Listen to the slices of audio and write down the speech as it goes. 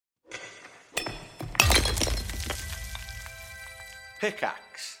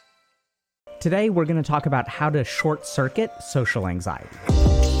Pickaxe. Today, we're going to talk about how to short-circuit social anxiety.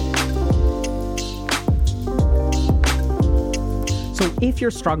 So if you're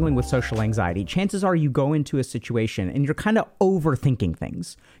struggling with social anxiety, chances are you go into a situation and you're kind of overthinking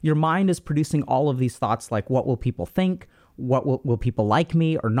things. Your mind is producing all of these thoughts like, what will people think? What will people like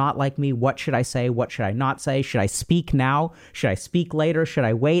me or not like me? What should I say? What should I not say? Should I speak now? Should I speak later? Should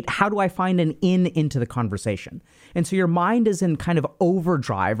I wait? How do I find an in into the conversation? And so your mind is in kind of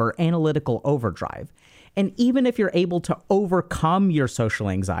overdrive or analytical overdrive. And even if you're able to overcome your social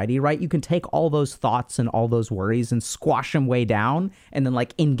anxiety, right, you can take all those thoughts and all those worries and squash them way down and then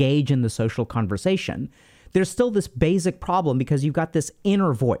like engage in the social conversation. There's still this basic problem because you've got this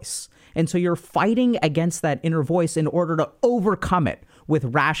inner voice. And so you're fighting against that inner voice in order to overcome it with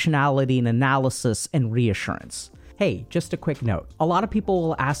rationality and analysis and reassurance. Hey, just a quick note. A lot of people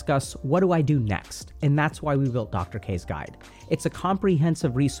will ask us, what do I do next? And that's why we built Dr. K's Guide. It's a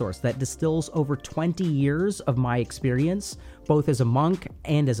comprehensive resource that distills over 20 years of my experience, both as a monk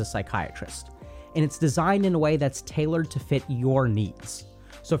and as a psychiatrist. And it's designed in a way that's tailored to fit your needs.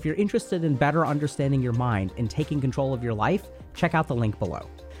 So if you're interested in better understanding your mind and taking control of your life, check out the link below.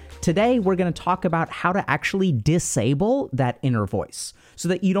 Today, we're going to talk about how to actually disable that inner voice so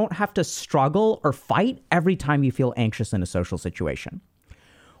that you don't have to struggle or fight every time you feel anxious in a social situation.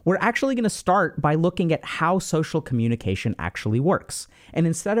 We're actually going to start by looking at how social communication actually works. And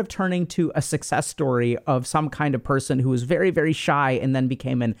instead of turning to a success story of some kind of person who was very, very shy and then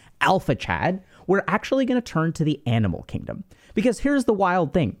became an alpha Chad, we're actually going to turn to the animal kingdom. Because here's the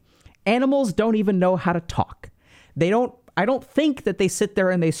wild thing. Animals don't even know how to talk. I don't think that they sit there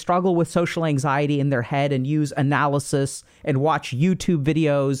and they struggle with social anxiety in their head and use analysis and watch YouTube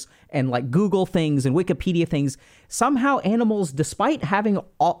videos and like Google things and Wikipedia things. Somehow animals, despite having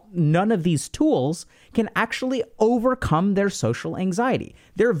none of these tools, can actually overcome their social anxiety.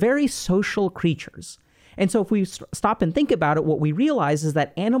 They're very social creatures. And so if we stop and think about it, what we realize is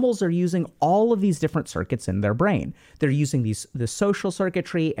that animals are using all of these different circuits in their brain. They're using the social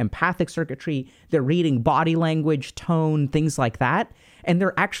circuitry, empathic circuitry, they're reading body language, tone, things like that, and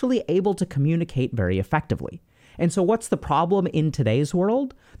they're actually able to communicate very effectively. And so what's the problem in today's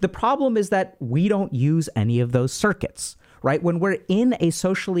world? The problem is that we don't use any of those circuits. Right? When we're in a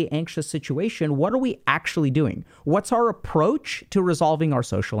socially anxious situation, what are we actually doing? What's our approach to resolving our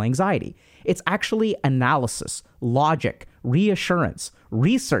social anxiety? It's actually analysis, logic, reassurance,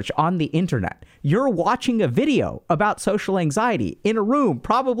 research on the internet. You're watching a video about social anxiety in a room,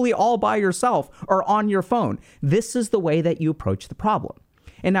 probably all by yourself or on your phone. This is the way that you approach the problem.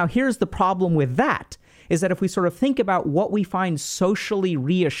 And now here's the problem with that. Is that if we sort of think about what we find socially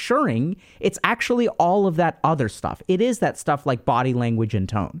reassuring, it's actually all of that other stuff. It is that stuff like body language and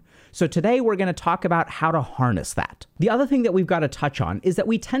tone. So today we're going to talk about how to harness that. The other thing that we've got to touch on is that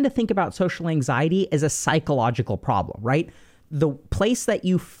we tend to think about social anxiety as a psychological problem, right? The place that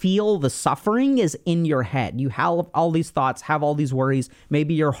you feel the suffering is in your head. You have all these thoughts, have all these worries.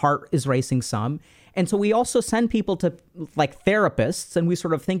 Maybe your heart is racing some. And so we also send people to like therapists, and we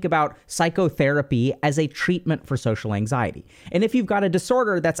sort of think about psychotherapy as a treatment for social anxiety. And if you've got a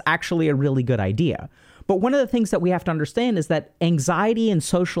disorder, that's actually a really good idea. But one of the things that we have to understand is that anxiety in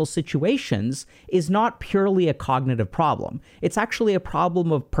social situations is not purely a cognitive problem. It's actually a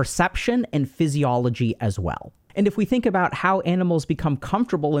problem of perception and physiology as well. And if we think about how animals become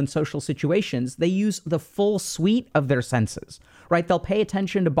comfortable in social situations, they use the full suite of their senses, right? They'll pay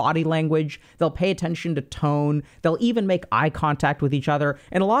attention to body language, they'll pay attention to tone, they'll even make eye contact with each other.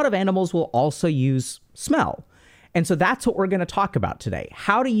 And a lot of animals will also use smell. And so that's what we're going to talk about today,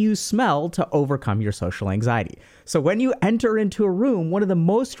 how to use smell to overcome your social anxiety. So when you enter into a room, one of the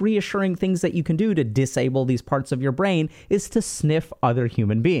most reassuring things that you can do to disable these parts of your brain is to sniff other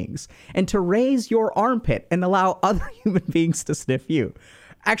human beings and to raise your armpit and allow other human beings to sniff you.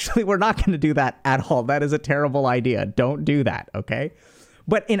 Actually, we're not going to do that at all. That is a terrible idea. Don't do that, okay?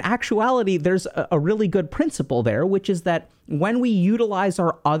 But in actuality, there's a really good principle there, which is that when we utilize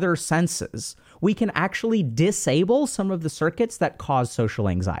our other senses, we can actually disable some of the circuits that cause social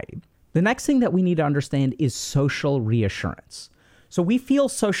anxiety. The next thing that we need to understand is social reassurance. So we feel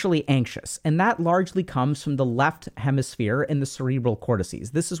socially anxious, and that largely comes from the left hemisphere in the cerebral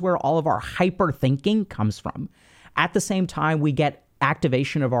cortices. This is where all of our hyper thinking comes from. At the same time, we get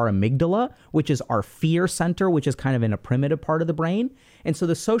activation of our amygdala, which is our fear center, which is kind of in a primitive part of the brain. And so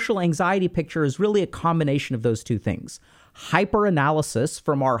the social anxiety picture is really a combination of those two things. Hyper-analysis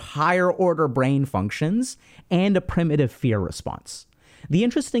from our higher order brain functions and a primitive fear response. The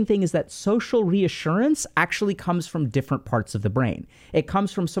interesting thing is that social reassurance actually comes from different parts of the brain. It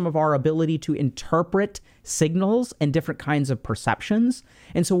comes from some of our ability to interpret signals and different kinds of perceptions.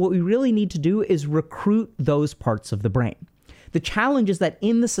 And so what we really need to do is recruit those parts of the brain. The challenge is that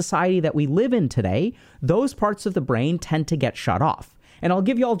in the society that we live in today, those parts of the brain tend to get shut off. And I'll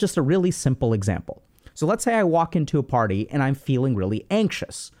give you all just a really simple example. So let's say I walk into a party and I'm feeling really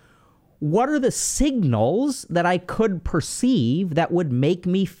anxious. What are the signals that I could perceive that would make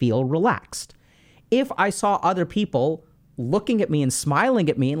me feel relaxed? If I saw other people looking at me and smiling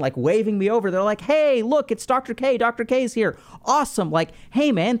at me and like waving me over, they're like, hey, look, it's Dr. K. Dr. K's here. Awesome. Like,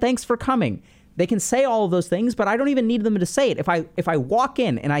 hey, man, thanks for coming. They can say all of those things, but I don't even need them to say it. If I walk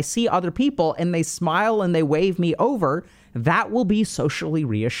in and I see other people and they smile and they wave me over, that will be socially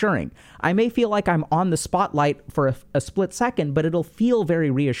reassuring. I may feel like I'm on the spotlight for a split second, but it'll feel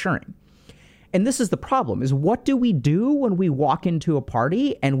very reassuring. And this is the problem, is what do we do when we walk into a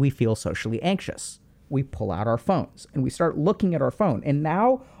party and we feel socially anxious? We pull out our phones and we start looking at our phone. And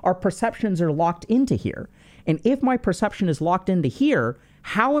now our perceptions are locked into here. And if my perception is locked into here,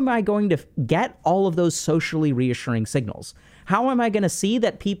 how am I going to get all of those socially reassuring signals? How am I going to see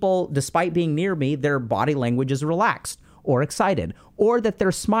that people, despite being near me, their body language is relaxed or excited, or that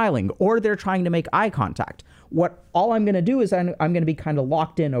they're smiling, or they're trying to make eye contact? All I'm going to do is I'm going to be kind of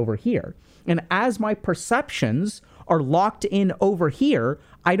locked in over here. And as my perceptions are locked in over here,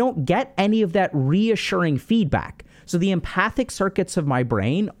 I don't get any of that reassuring feedback. So the empathic circuits of my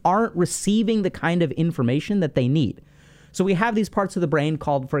brain aren't receiving the kind of information that they need. So we have these parts of the brain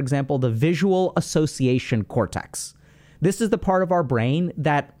called, for example, the visual association cortex. This is the part of our brain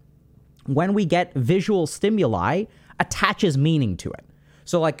that, when we get visual stimuli, attaches meaning to it.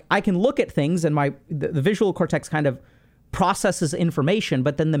 So like I can look at things and the visual cortex kind of processes information,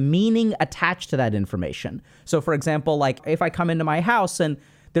 but then the meaning attached to that information. So for example, like if I come into my house and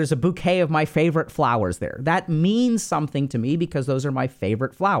there's a bouquet of my favorite flowers there, that means something to me because those are my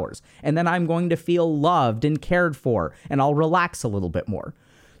favorite flowers. And then I'm going to feel loved and cared for, and I'll relax a little bit more.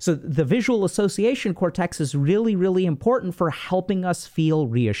 So the visual association cortex is really, really important for helping us feel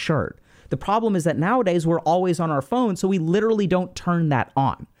reassured. The problem is that nowadays we're always on our phone, so we literally don't turn that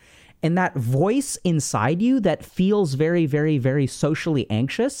on. And that voice inside you that feels very, very, very socially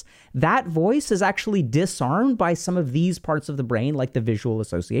anxious, that voice is actually disarmed by some of these parts of the brain, like the visual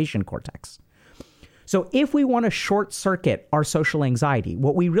association cortex. So if we want to short circuit our social anxiety,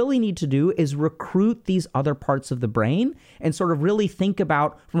 what we really need to do is recruit these other parts of the brain and sort of really think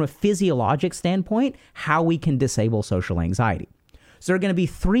about, from a physiologic standpoint, how we can disable social anxiety. So there are going to be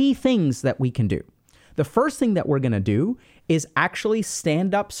 3 things that we can do. The first thing that we're going to do is actually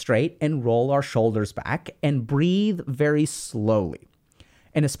stand up straight and roll our shoulders back and breathe very slowly,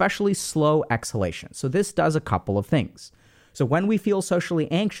 and especially slow exhalation. So this does a couple of things. So when we feel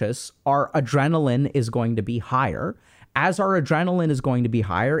socially anxious, our adrenaline is going to be higher. As our adrenaline is going to be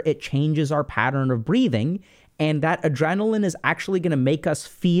higher, it changes our pattern of breathing, and that adrenaline is actually going to make us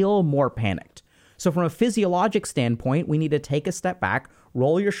feel more panicked. So from a physiologic standpoint, we need to take a step back,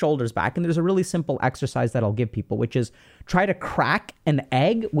 roll your shoulders back, and there's a really simple exercise that I'll give people, which is try to crack an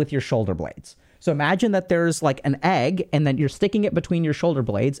egg with your shoulder blades. So imagine that there's like an egg, and then you're sticking it between your shoulder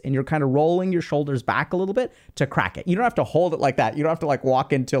blades, and you're kind of rolling your shoulders back a little bit to crack it. You don't have to hold it like that. You don't have to like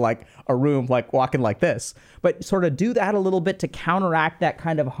walk into like a room like walking like this, but sort of do that a little bit to counteract that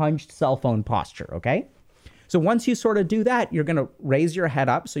kind of hunched cell phone posture, okay? So once you sort of do that, you're going to raise your head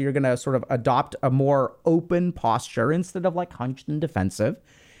up. So you're going to sort of adopt a more open posture instead of like hunched and defensive.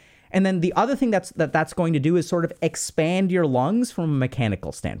 And then the other thing that's going to do is sort of expand your lungs from a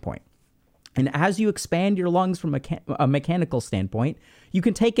mechanical standpoint. And as you expand your lungs from a mechanical standpoint, you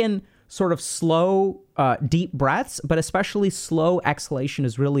can take in sort of slow, deep breaths, but especially slow exhalation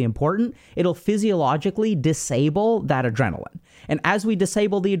is really important. It'll physiologically disable that adrenaline. And as we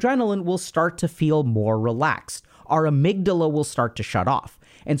disable the adrenaline, we'll start to feel more relaxed. Our amygdala will start to shut off.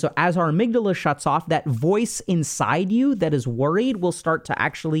 And so as our amygdala shuts off, that voice inside you that is worried will start to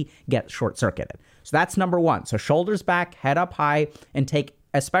actually get short-circuited. So that's number 1. So shoulders back, head up high, and take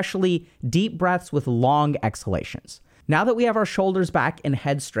especially deep breaths with long exhalations. Now that we have our shoulders back and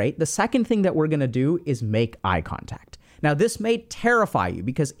head straight, the second thing that we're going to do is make eye contact. Now, this may terrify you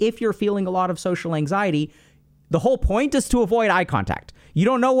because if you're feeling a lot of social anxiety, the whole point is to avoid eye contact. You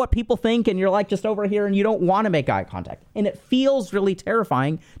don't know what people think and you're like just over here and you don't want to make eye contact. And it feels really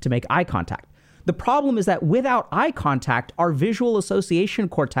terrifying to make eye contact. The problem is that without eye contact, our visual association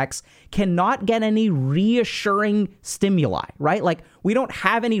cortex cannot get any reassuring stimuli, right? Like we don't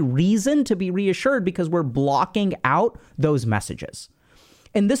have any reason to be reassured because we're blocking out those messages.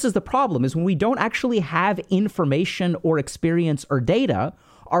 And this is the problem, is when we don't actually have information or experience or data,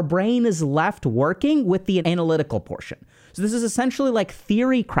 our brain is left working with the analytical portion. So this is essentially like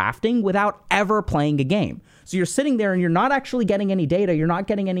theory crafting without ever playing a game. So you're sitting there and you're not actually getting any data, you're not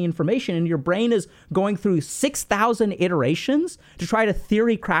getting any information, and your brain is going through 6,000 iterations to try to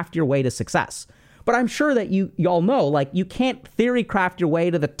theory craft your way to success. But I'm sure that y'all know, like, you can't theory craft your way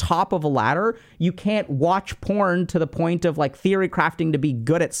to the top of a ladder. You can't watch porn to the point of like theory crafting to be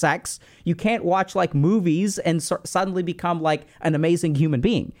good at sex. You can't watch like movies and suddenly become like an amazing human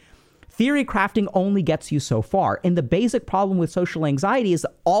being. Theory crafting only gets you so far. And the basic problem with social anxiety is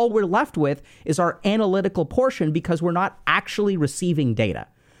that all we're left with is our analytical portion because we're not actually receiving data.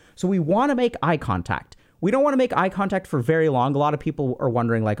 So we want to make eye contact. We don't want to make eye contact for very long. A lot of people are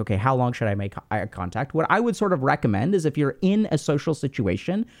wondering, like, okay, how long should I make eye contact? What I would sort of recommend is if you're in a social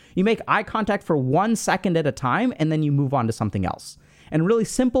situation, you make eye contact for 1 second at a time, and then you move on to something else. And a really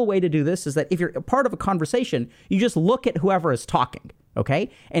simple way to do this is that if you're a part of a conversation, you just look at whoever is talking, okay?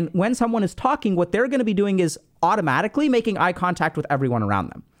 And when someone is talking, what they're going to be doing is automatically making eye contact with everyone around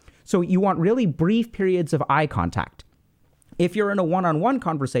them. So you want really brief periods of eye contact. If you're in a one-on-one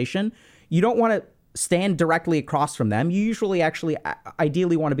conversation, you don't want to stand directly across from them. You usually actually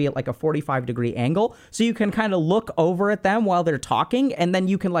ideally want to be at like a 45-degree angle so you can kind of look over at them while they're talking, and then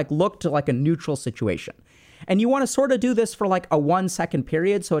you can like look to like a neutral situation. And you want to sort of do this for like a 1 second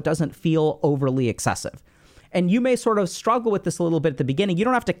period so it doesn't feel overly excessive. And you may sort of struggle with this a little bit at the beginning. You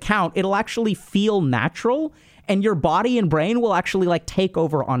don't have to count. It'll actually feel natural, and your body and brain will actually like take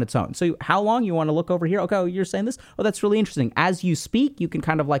over on its own. So how long you want to look over here? Okay, you're saying this? Oh, that's really interesting. As you speak, you can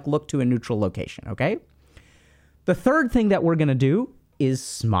kind of like look to a neutral location, okay? The third thing that we're going to do is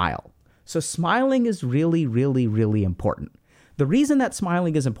smile. So smiling is really, really, really important. The reason that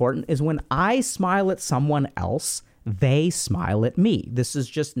smiling is important is when I smile at someone else, they smile at me. This is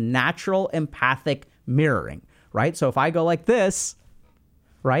just natural empathic mirroring, right? So if I go like this,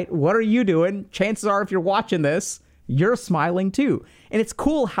 right? What are you doing? Chances are, if you're watching this, you're smiling too. And it's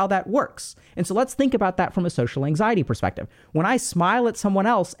cool how that works. And so let's think about that from a social anxiety perspective. When I smile at someone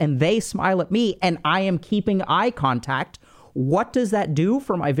else and they smile at me and I am keeping eye contact, what does that do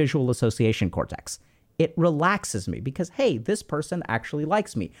for my visual association cortex? It relaxes me because, hey, this person actually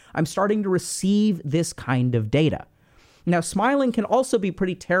likes me. I'm starting to receive this kind of data. Now, smiling can also be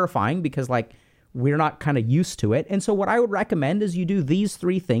pretty terrifying because, like, we're not kind of used to it. And so what I would recommend is you do these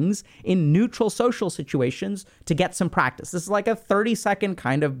 3 things in neutral social situations to get some practice. This is like a 30-second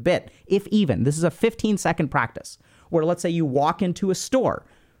kind of bit, if even. This is a 15-second practice where, let's say you walk into a store,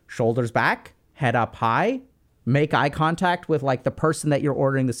 shoulders back, head up high, make eye contact with like the person that you're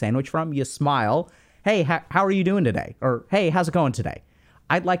ordering the sandwich from. You smile. Hey, how are you doing today? Or, hey, how's it going today?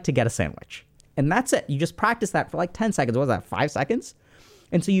 I'd like to get a sandwich. And that's it. You just practice that for like 10 seconds. What was that, 5 seconds?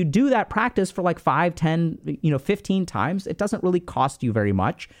 And so you do that practice for like 5, 10, 15 times. It doesn't really cost you very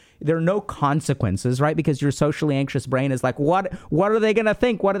much. There are no consequences, right? Because your socially anxious brain is like, what are they going to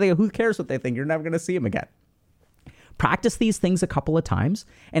think? Who cares what they think? You're never going to see them again. Practice these things a couple of times.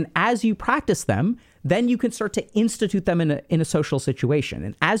 And as you practice them, then you can start to institute them in a social situation.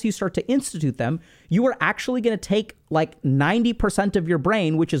 And as you start to institute them, you are actually going to take like 90% of your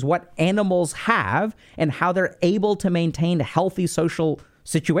brain, which is what animals have and how they're able to maintain healthy social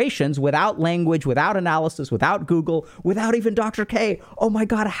situations without language, without analysis, without Google, without even Dr. K. Oh my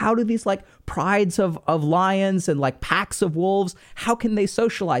God, how do these like prides of lions and like packs of wolves, how can they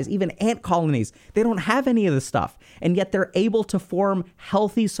socialize? Even ant colonies, they don't have any of this stuff. And yet they're able to form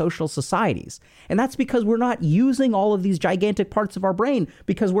healthy social societies. And that's because we're not using all of these gigantic parts of our brain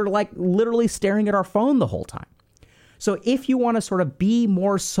because we're like literally staring at our phone the whole time. So if you want to sort of be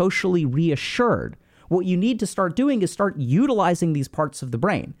more socially reassured, what you need to start doing is start utilizing these parts of the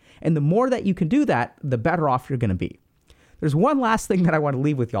brain. And the more that you can do that, the better off you're going to be. There's one last thing that I want to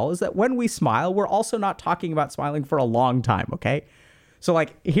leave with y'all is that when we smile, we're also not talking about smiling for a long time, okay? So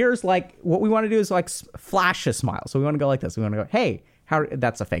like, here's like, what we want to do is like flash a smile. So we want to go like this. We want to go, hey,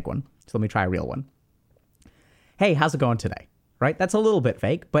 that's a fake one. So let me try a real one. Hey, how's it going today? Right? That's a little bit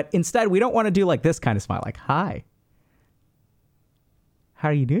fake, but instead we don't want to do like this kind of smile, like, hi, how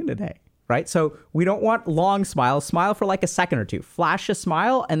are you doing today? Right? So we don't want long smiles. Smile for like a second or two. Flash a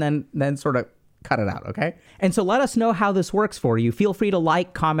smile and then sort of cut it out, okay? And so let us know how this works for you. Feel free to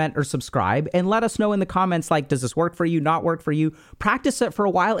like, comment, or subscribe, and let us know in the comments, like, does this work for you, not work for you? Practice it for a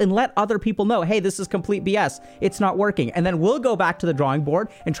while and let other people know, hey, this is complete BS. It's not working. And then we'll go back to the drawing board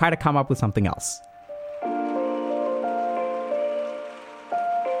and try to come up with something else.